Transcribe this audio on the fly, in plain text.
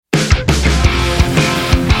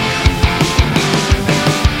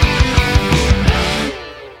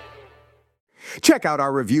Check out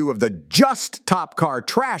our review of the JUSTTOP car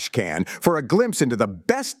trash can for a glimpse into the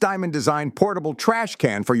best diamond design portable trash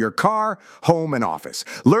can for your car, home, and office.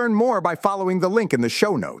 Learn more by following the link in the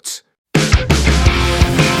show notes.